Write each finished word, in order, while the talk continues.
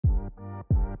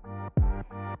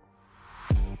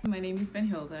My name is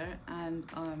Benhilda and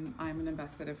I'm an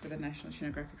ambassador for the National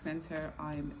Oceanographic Centre.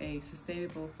 I'm a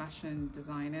sustainable fashion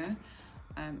designer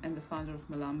and the founder of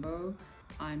Mlambo.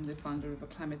 I'm the founder of a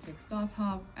climate tech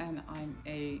startup and I'm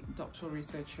a doctoral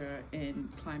researcher in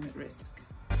climate risk.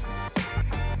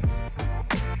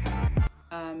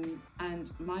 And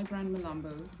my brand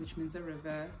Mlambo, which means a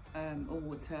river or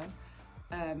water,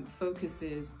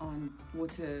 focuses on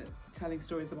water, telling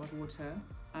stories about water.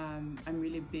 I'm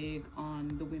really big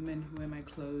on the women who wear my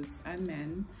clothes and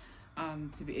men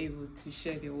to be able to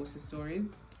share their water stories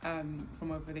from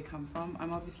wherever they come from.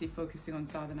 I'm obviously focusing on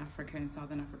Southern Africa and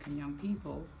Southern African young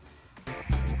people.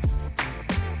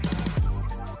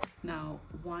 Now,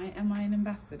 why am I an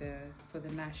ambassador for the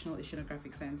National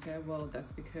Oceanographic Centre? Well,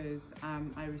 that's because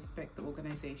I respect the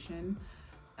organization.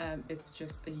 It's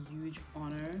just a huge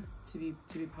honor to be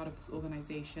part of this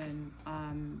organization,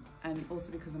 and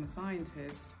also because I'm a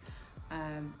scientist.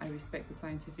 I respect the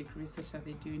scientific research that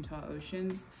they do into our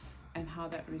oceans and how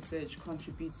that research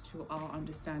contributes to our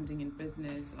understanding in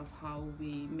business of how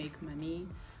we make money,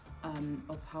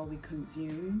 of how we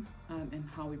consume, and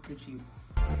how we produce.